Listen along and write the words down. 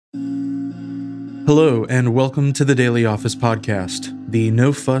Hello, and welcome to the Daily Office Podcast, the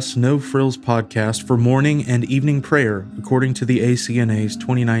No Fuss, No Frills podcast for morning and evening prayer, according to the ACNA's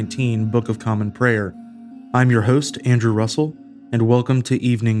 2019 Book of Common Prayer. I'm your host, Andrew Russell, and welcome to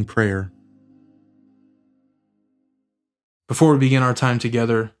Evening Prayer. Before we begin our time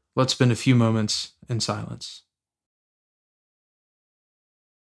together, let's spend a few moments in silence.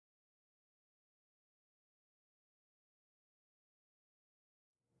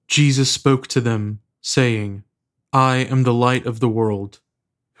 Jesus spoke to them, saying, I am the light of the world.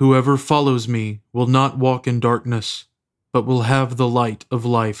 Whoever follows me will not walk in darkness, but will have the light of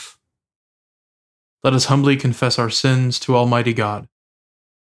life. Let us humbly confess our sins to Almighty God.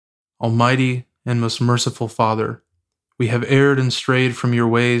 Almighty and most merciful Father, we have erred and strayed from your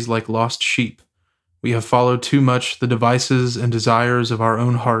ways like lost sheep. We have followed too much the devices and desires of our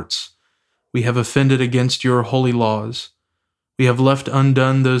own hearts. We have offended against your holy laws. We have left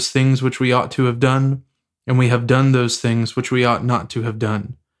undone those things which we ought to have done, and we have done those things which we ought not to have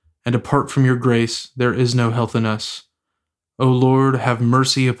done. And apart from your grace, there is no health in us. O Lord, have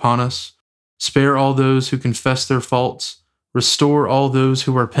mercy upon us. Spare all those who confess their faults. Restore all those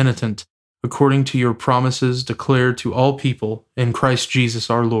who are penitent, according to your promises declared to all people in Christ Jesus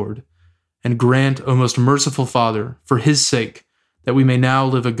our Lord. And grant, O most merciful Father, for his sake, that we may now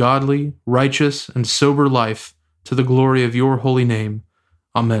live a godly, righteous, and sober life, to the glory of your holy name.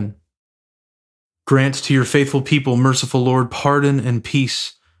 Amen. Grant to your faithful people, merciful Lord, pardon and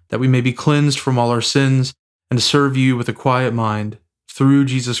peace, that we may be cleansed from all our sins and serve you with a quiet mind, through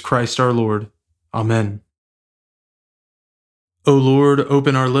Jesus Christ our Lord. Amen. O Lord,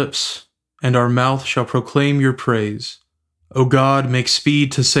 open our lips, and our mouth shall proclaim your praise. O God, make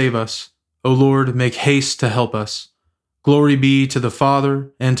speed to save us. O Lord, make haste to help us. Glory be to the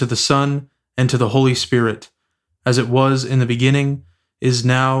Father, and to the Son, and to the Holy Spirit, as it was in the beginning, is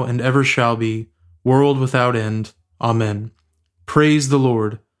now, and ever shall be, world without end. Amen. Praise the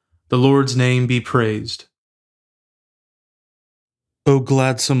Lord. The Lord's name be praised. O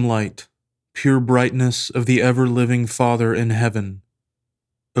gladsome light, pure brightness of the ever-living Father in heaven,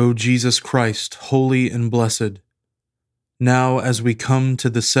 O Jesus Christ, holy and blessed, now as we come to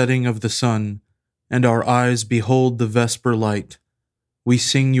the setting of the sun, and our eyes behold the vesper light, we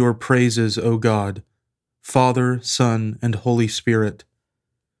sing your praises, O God, Father, Son, and Holy Spirit.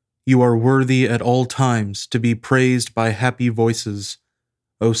 You are worthy at all times to be praised by happy voices,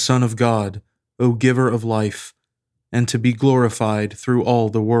 O Son of God, O Giver of life, and to be glorified through all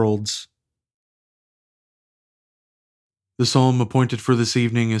the worlds. The psalm appointed for this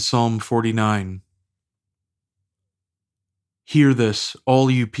evening is Psalm 49. Hear this,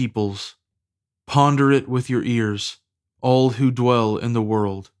 all you peoples. Ponder it with your ears, all who dwell in the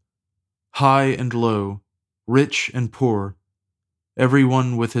world. High and low, rich and poor,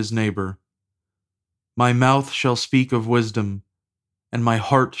 everyone with his neighbor. My mouth shall speak of wisdom, and my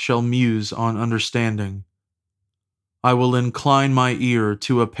heart shall muse on understanding. I will incline my ear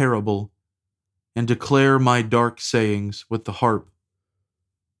to a parable, and declare my dark sayings with the harp.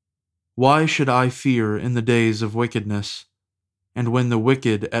 Why should I fear in the days of wickedness, and when the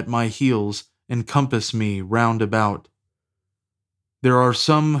wicked at my heels encompass me round about? There are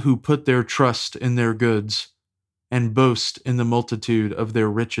some who put their trust in their goods, and boast in the multitude of their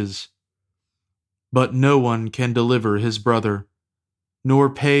riches. But no one can deliver his brother, nor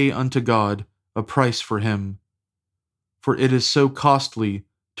pay unto God a price for him. For it is so costly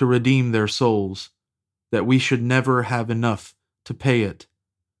to redeem their souls, that we should never have enough to pay it,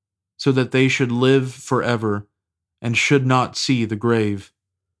 so that they should live forever, and should not see the grave.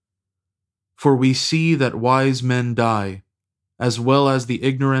 For we see that wise men die, as well as the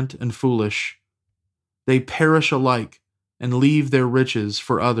ignorant and foolish. They perish alike, and leave their riches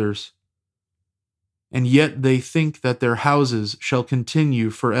for others. And yet they think that their houses shall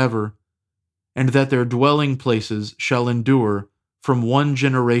continue forever, and that their dwelling places shall endure from one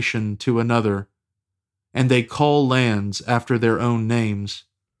generation to another, and they call lands after their own names.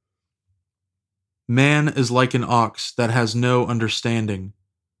 Man is like an ox that has no understanding.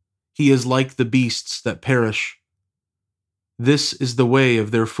 He is like the beasts that perish. This is the way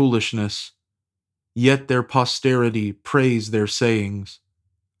of their foolishness, yet their posterity praise their sayings.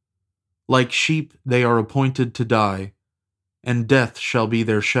 Like sheep they are appointed to die, and death shall be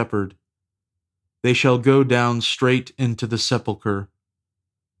their shepherd. They shall go down straight into the sepulchre.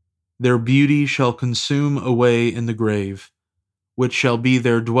 Their beauty shall consume away in the grave, which shall be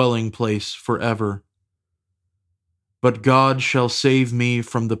their dwelling place forever. But God shall save me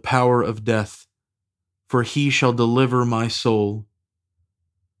from the power of death, for he shall deliver my soul.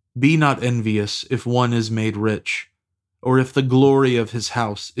 Be not envious if one is made rich, or if the glory of his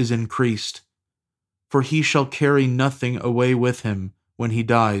house is increased. For he shall carry nothing away with him when he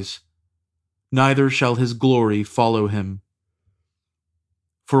dies, neither shall his glory follow him.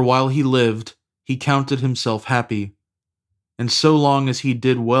 For while he lived, he counted himself happy, and so long as he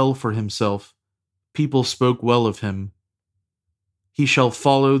did well for himself, people spoke well of him. He shall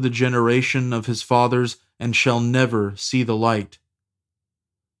follow the generation of his fathers and shall never see the light.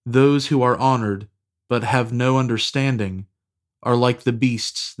 Those who are honored, but have no understanding, are like the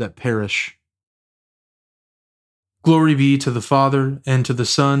beasts that perish. Glory be to the Father, and to the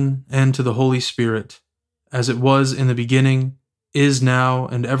Son, and to the Holy Spirit, as it was in the beginning, is now,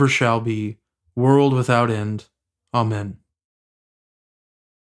 and ever shall be, world without end. Amen.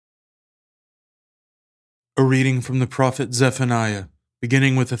 A reading from the prophet Zephaniah,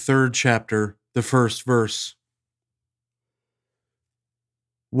 beginning with the 3rd chapter, the 1st verse.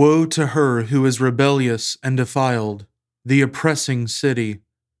 Woe to her who is rebellious and defiled, the oppressing city.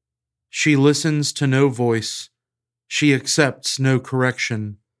 She listens to no voice. She accepts no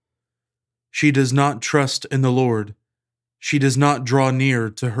correction. She does not trust in the Lord. She does not draw near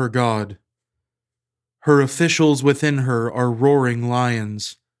to her God. Her officials within her are roaring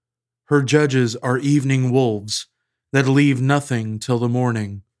lions. Her judges are evening wolves that leave nothing till the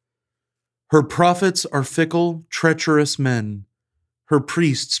morning. Her prophets are fickle, treacherous men. Her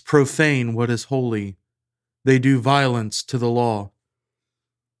priests profane what is holy. They do violence to the law.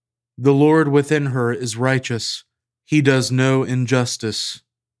 The Lord within her is righteous. He does no injustice.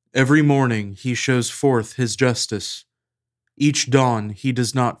 Every morning he shows forth his justice. Each dawn he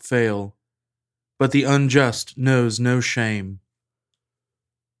does not fail. But the unjust knows no shame.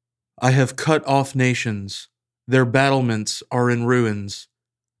 I have cut off nations. Their battlements are in ruins.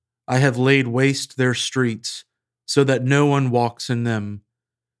 I have laid waste their streets, so that no one walks in them.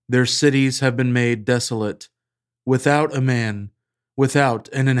 Their cities have been made desolate, without a man, without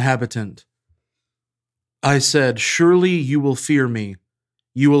an inhabitant. I said, surely you will fear me.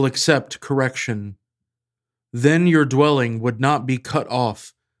 You will accept correction. Then your dwelling would not be cut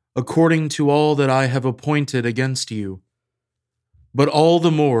off, according to all that I have appointed against you. But all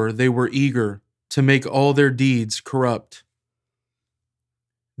the more they were eager to make all their deeds corrupt.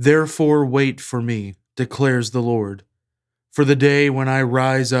 Therefore wait for me, declares the Lord, for the day when I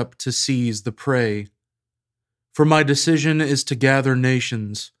rise up to seize the prey. For my decision is to gather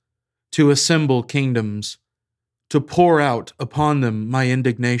nations, to assemble kingdoms, to pour out upon them my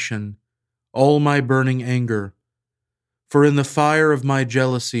indignation, all my burning anger. For in the fire of my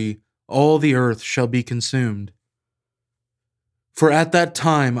jealousy all the earth shall be consumed. For at that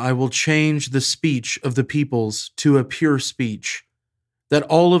time I will change the speech of the peoples to a pure speech, that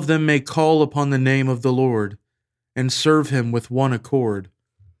all of them may call upon the name of the Lord, and serve him with one accord.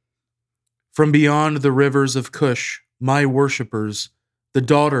 From beyond the rivers of Cush, my worshippers, the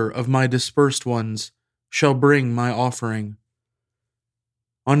daughter of my dispersed ones, shall bring my offering.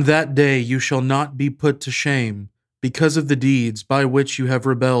 On that day you shall not be put to shame because of the deeds by which you have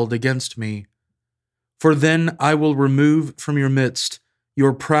rebelled against me. For then I will remove from your midst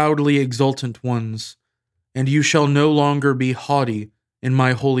your proudly exultant ones, and you shall no longer be haughty in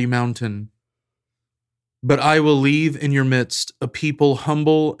my holy mountain. But I will leave in your midst a people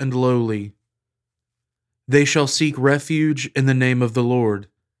humble and lowly. They shall seek refuge in the name of the Lord,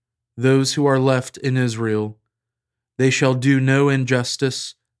 those who are left in Israel. They shall do no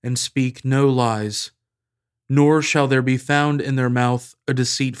injustice and speak no lies, nor shall there be found in their mouth a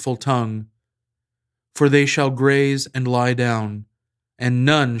deceitful tongue. For they shall graze and lie down, and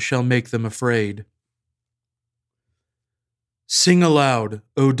none shall make them afraid. Sing aloud,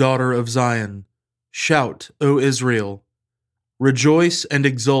 O daughter of Zion. Shout, O Israel. Rejoice and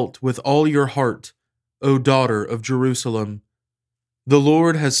exult with all your heart, O daughter of Jerusalem. The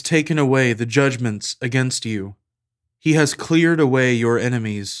Lord has taken away the judgments against you. He has cleared away your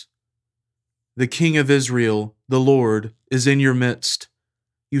enemies. The King of Israel, the Lord, is in your midst.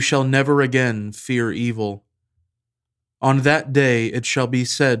 You shall never again fear evil. On that day it shall be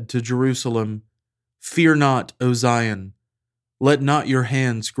said to Jerusalem, fear not, O Zion. Let not your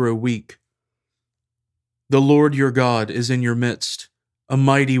hands grow weak. The Lord your God is in your midst, a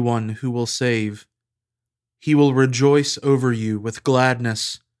mighty one who will save. He will rejoice over you with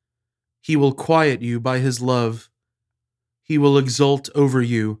gladness. He will quiet you by his love. He will exult over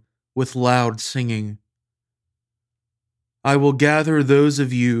you with loud singing. I will gather those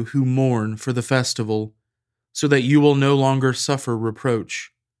of you who mourn for the festival, so that you will no longer suffer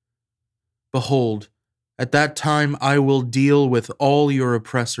reproach. Behold, at that time I will deal with all your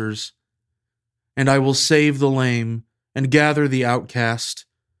oppressors, and I will save the lame and gather the outcast,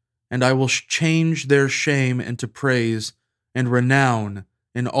 and I will change their shame into praise and renown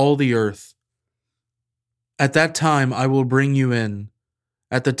in all the earth. At that time I will bring you in,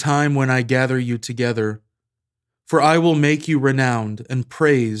 at the time when I gather you together. For I will make you renowned and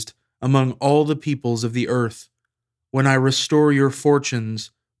praised among all the peoples of the earth, when I restore your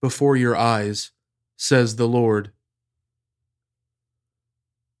fortunes before your eyes, says the Lord.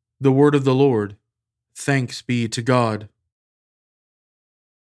 The word of the Lord. Thanks be to God.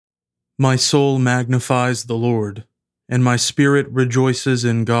 My soul magnifies the Lord, and my spirit rejoices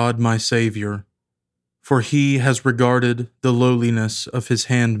in God my Savior, for he has regarded the lowliness of his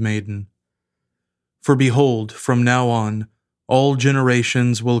handmaiden. For behold, from now on, all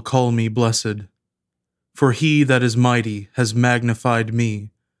generations will call me blessed. For he that is mighty has magnified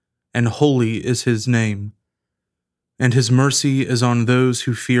me, and holy is his name. And his mercy is on those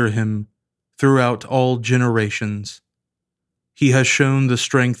who fear him throughout all generations. He has shown the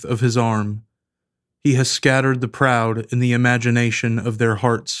strength of his arm. He has scattered the proud in the imagination of their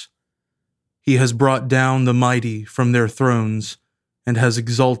hearts. He has brought down the mighty from their thrones, and has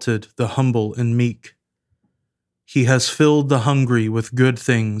exalted the humble and meek. He has filled the hungry with good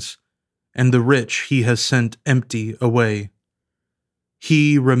things, and the rich he has sent empty away.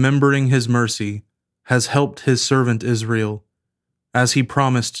 He, remembering his mercy, has helped his servant Israel, as he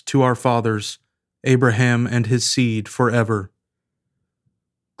promised to our fathers, Abraham and his seed forever.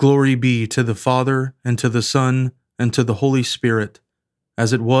 Glory be to the Father, and to the Son, and to the Holy Spirit,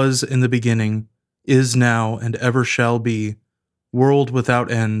 as it was in the beginning, is now, and ever shall be, world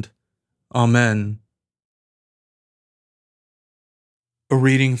without end. Amen. A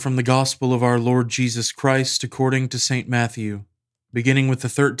reading from the Gospel of our Lord Jesus Christ according to St. Matthew, beginning with the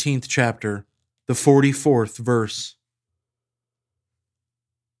 13th chapter, the 44th verse.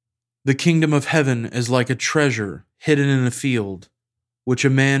 The kingdom of heaven is like a treasure hidden in a field, which a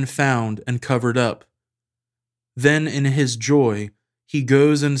man found and covered up. Then in his joy he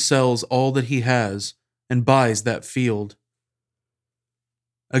goes and sells all that he has and buys that field.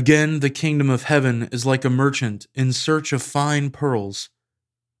 Again, the kingdom of heaven is like a merchant in search of fine pearls,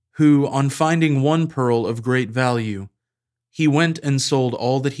 who, on finding one pearl of great value, he went and sold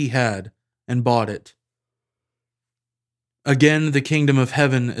all that he had and bought it. Again, the kingdom of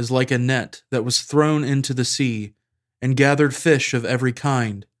heaven is like a net that was thrown into the sea and gathered fish of every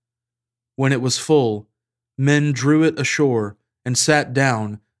kind. When it was full, men drew it ashore and sat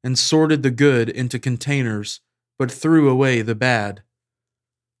down and sorted the good into containers, but threw away the bad.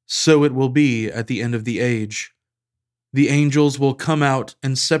 So it will be at the end of the age. The angels will come out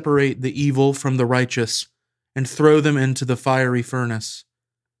and separate the evil from the righteous and throw them into the fiery furnace.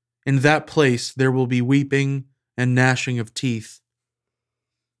 In that place there will be weeping and gnashing of teeth.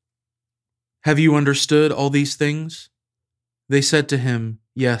 Have you understood all these things? They said to him,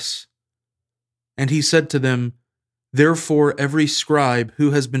 Yes. And he said to them, Therefore every scribe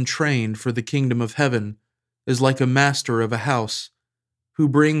who has been trained for the kingdom of heaven is like a master of a house, who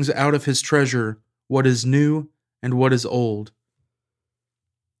brings out of his treasure what is new and what is old.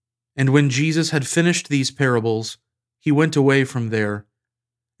 And when Jesus had finished these parables, he went away from there,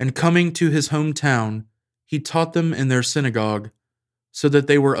 and coming to his hometown, he taught them in their synagogue, so that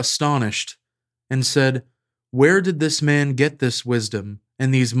they were astonished, and said, Where did this man get this wisdom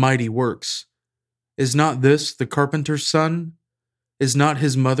and these mighty works? Is not this the carpenter's son? Is not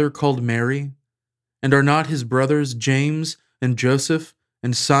his mother called Mary? And are not his brothers James and Joseph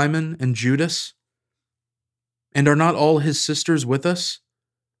and Simon and Judas? And are not all his sisters with us?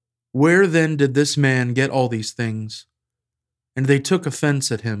 Where then did this man get all these things? And they took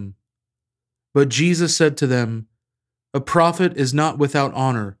offense at him. But Jesus said to them, A prophet is not without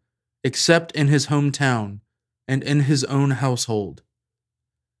honor, except in his hometown and in his own household.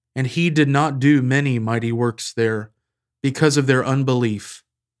 And he did not do many mighty works there, because of their unbelief.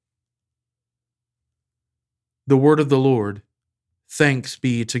 The word of the Lord. Thanks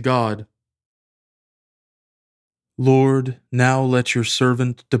be to God. Lord, now let your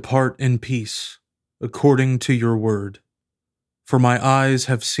servant depart in peace, according to your word. For my eyes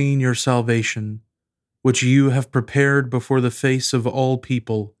have seen your salvation, which you have prepared before the face of all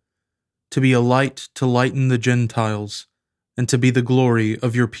people, to be a light to lighten the Gentiles, and to be the glory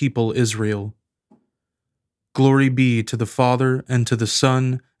of your people Israel. Glory be to the Father, and to the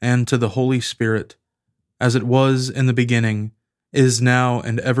Son, and to the Holy Spirit, as it was in the beginning, is now,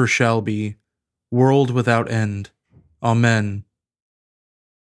 and ever shall be, world without end. Amen.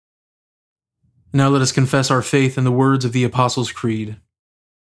 Now let us confess our faith in the words of the Apostles' Creed.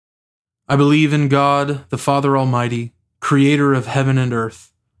 I believe in God, the Father Almighty, creator of heaven and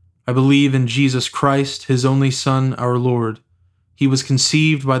earth. I believe in Jesus Christ, his only Son, our Lord. He was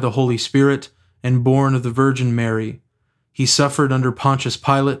conceived by the Holy Spirit and born of the Virgin Mary. He suffered under Pontius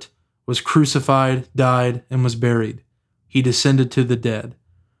Pilate, was crucified, died, and was buried. He descended to the dead.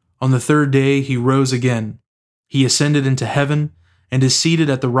 On the third day he rose again. He ascended into heaven and is seated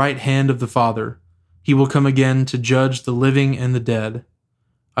at the right hand of the Father. He will come again to judge the living and the dead.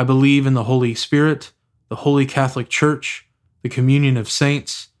 I believe in the Holy Spirit, the Holy Catholic Church, the communion of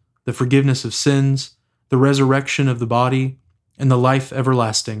saints, the forgiveness of sins, the resurrection of the body, and the life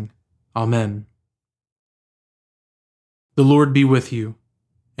everlasting. Amen. The Lord be with you,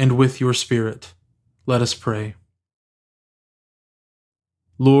 and with your spirit. Let us pray.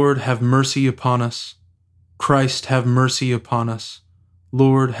 Lord, have mercy upon us. Christ, have mercy upon us.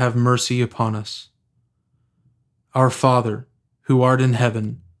 Lord, have mercy upon us. Our Father, who art in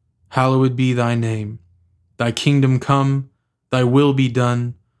heaven, hallowed be thy name. Thy kingdom come, thy will be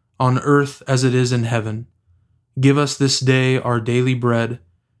done, on earth as it is in heaven. Give us this day our daily bread,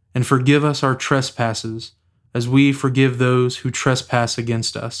 and forgive us our trespasses, as we forgive those who trespass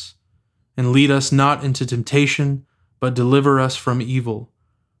against us. And lead us not into temptation, but deliver us from evil.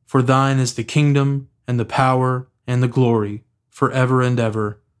 For thine is the kingdom, and the power, and the glory, forever and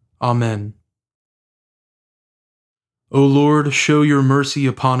ever. Amen. O Lord, show your mercy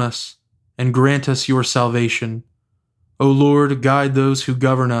upon us, and grant us your salvation. O Lord, guide those who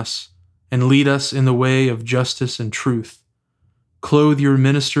govern us, and lead us in the way of justice and truth. Clothe your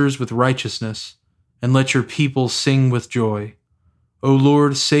ministers with righteousness, and let your people sing with joy. O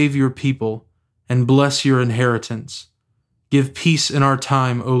Lord, save your people, and bless your inheritance. Give peace in our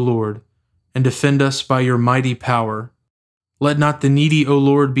time, O Lord, and defend us by your mighty power. Let not the needy, O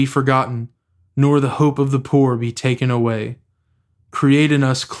Lord, be forgotten, nor the hope of the poor be taken away. Create in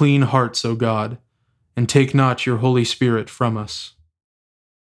us clean hearts, O God, and take not your Holy Spirit from us.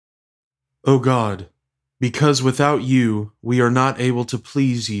 O God, because without you we are not able to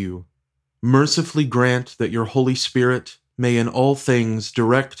please you, mercifully grant that your Holy Spirit may in all things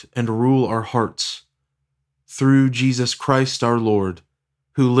direct and rule our hearts. Through Jesus Christ our Lord,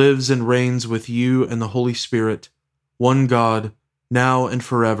 who lives and reigns with you and the Holy Spirit, one God, now and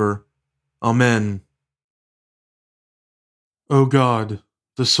forever. Amen. O God,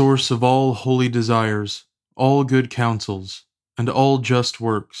 the source of all holy desires, all good counsels, and all just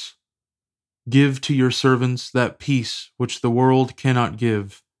works, give to your servants that peace which the world cannot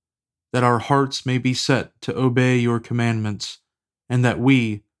give, that our hearts may be set to obey your commandments, and that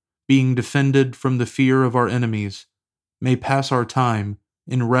we, being defended from the fear of our enemies, may pass our time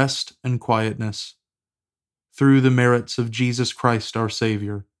in rest and quietness. Through the merits of Jesus Christ our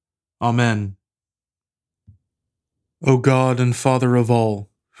Savior. Amen. O God and Father of all,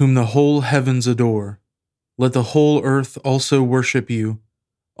 whom the whole heavens adore, let the whole earth also worship you,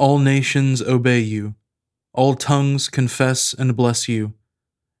 all nations obey you, all tongues confess and bless you,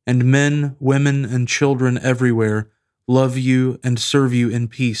 and men, women, and children everywhere love you and serve you in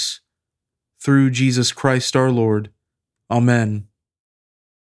peace. Through Jesus Christ our Lord. Amen.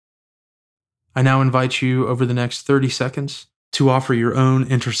 I now invite you over the next 30 seconds to offer your own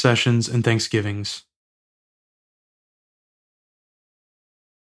intercessions and thanksgivings.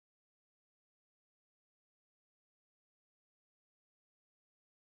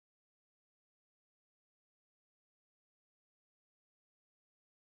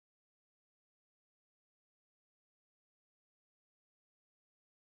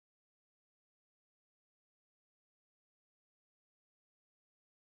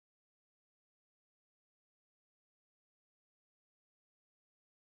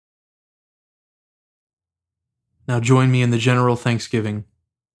 Now join me in the general thanksgiving.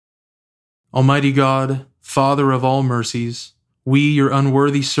 Almighty God, Father of all mercies, we, your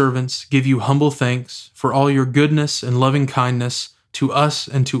unworthy servants, give you humble thanks for all your goodness and loving kindness to us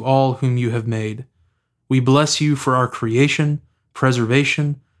and to all whom you have made. We bless you for our creation,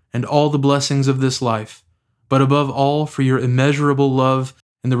 preservation, and all the blessings of this life, but above all for your immeasurable love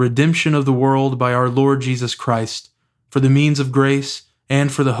and the redemption of the world by our Lord Jesus Christ, for the means of grace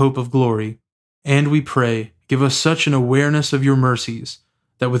and for the hope of glory. And we pray, give us such an awareness of your mercies,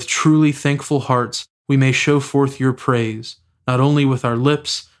 that with truly thankful hearts we may show forth your praise, not only with our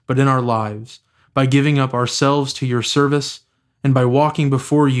lips, but in our lives, by giving up ourselves to your service, and by walking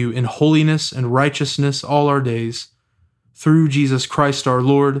before you in holiness and righteousness all our days. Through Jesus Christ our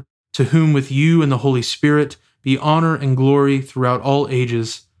Lord, to whom with you and the Holy Spirit be honor and glory throughout all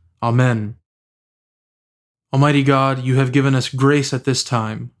ages. Amen. Almighty God, you have given us grace at this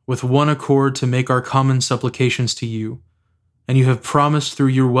time, with one accord to make our common supplications to you. And you have promised through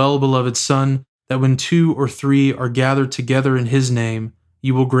your well-beloved Son that when 2 or 3 are gathered together in his name,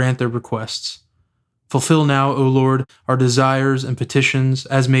 you will grant their requests. Fulfill now, O Lord, our desires and petitions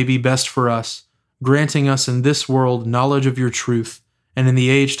as may be best for us, granting us in this world knowledge of your truth, and in the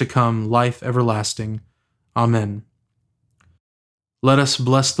age to come life everlasting. Amen. Let us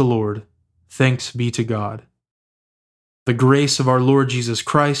bless the Lord. Thanks be to God. The grace of our Lord Jesus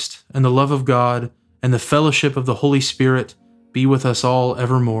Christ, and the love of God, and the fellowship of the Holy Spirit be with us all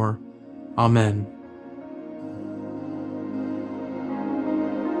evermore. Amen.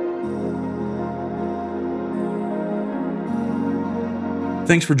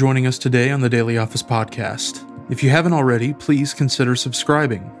 Thanks for joining us today on the Daily Office Podcast. If you haven't already, please consider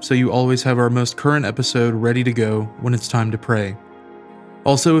subscribing so you always have our most current episode ready to go when it's time to pray.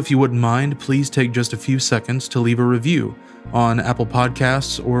 Also, if you wouldn't mind, please take just a few seconds to leave a review on Apple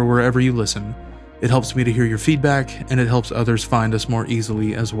Podcasts or wherever you listen. It helps me to hear your feedback, and it helps others find us more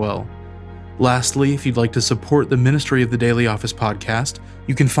easily as well. Lastly, if you'd like to support the ministry of the Daily Office Podcast,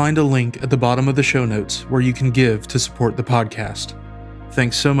 you can find a link at the bottom of the show notes where you can give to support the podcast.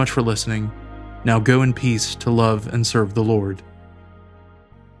 Thanks so much for listening. Now go in peace to love and serve the Lord.